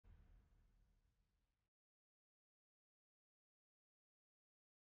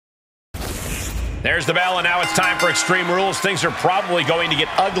There's the bell, and now it's time for Extreme Rules. Things are probably going to get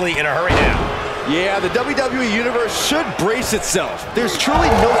ugly in a hurry now. Yeah, the WWE Universe should brace itself. There's truly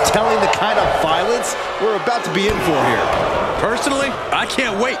no telling the kind of violence we're about to be in for here. Personally, I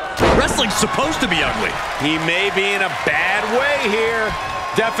can't wait. Wrestling's supposed to be ugly. He may be in a bad way here.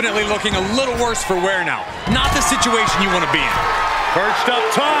 Definitely looking a little worse for wear now. Not the situation you want to be in. Perched up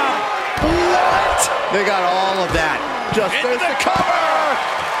top. What? They got all of that. Just there's the cover!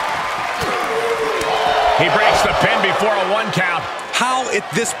 He breaks the pin before a 1 count. How at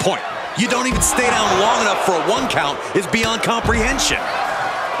this point you don't even stay down long enough for a 1 count is beyond comprehension.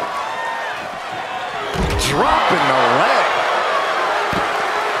 Dropping the leg.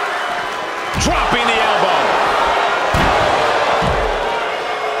 Dropping the elbow.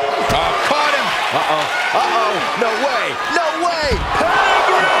 Oh, caught him. Uh-oh. Uh-oh. No way. No way.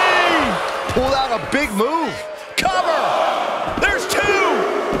 Pedigree! Pulled out a big move. Cover. There's 2.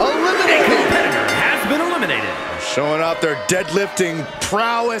 Eliminated. Been eliminated. Showing off their deadlifting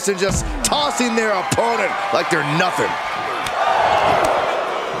prowess and just tossing their opponent like they're nothing.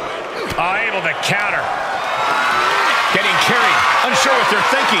 Able to counter. Getting carried. Unsure what they're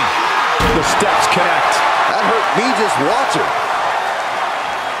thinking. The steps connect. That hurt me just watching.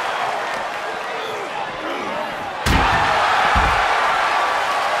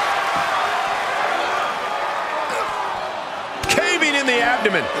 Caving in the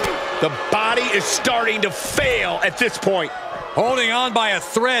abdomen. The body is starting to fail at this point. Holding on by a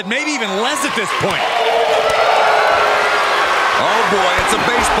thread, maybe even less at this point. Oh boy, it's a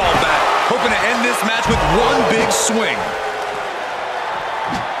baseball bat. Hoping to end this match with 1 big swing.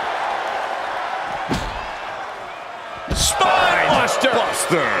 Spine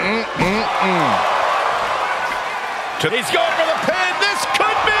buster. He's going for the pin. This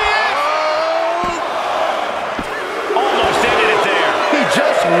could be it. Almost ended it there. He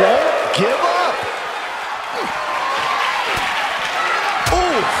just won't give up.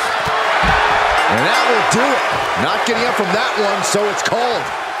 Oof. And that will do it. Not getting up from that one, so it's called.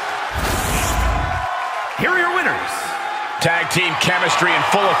 Here are your winners. Tag team chemistry in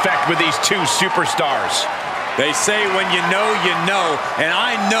full effect with these 2 superstars. They say when you know, and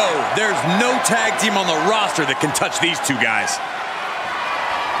I know there's no tag team on the roster that can touch these 2 guys.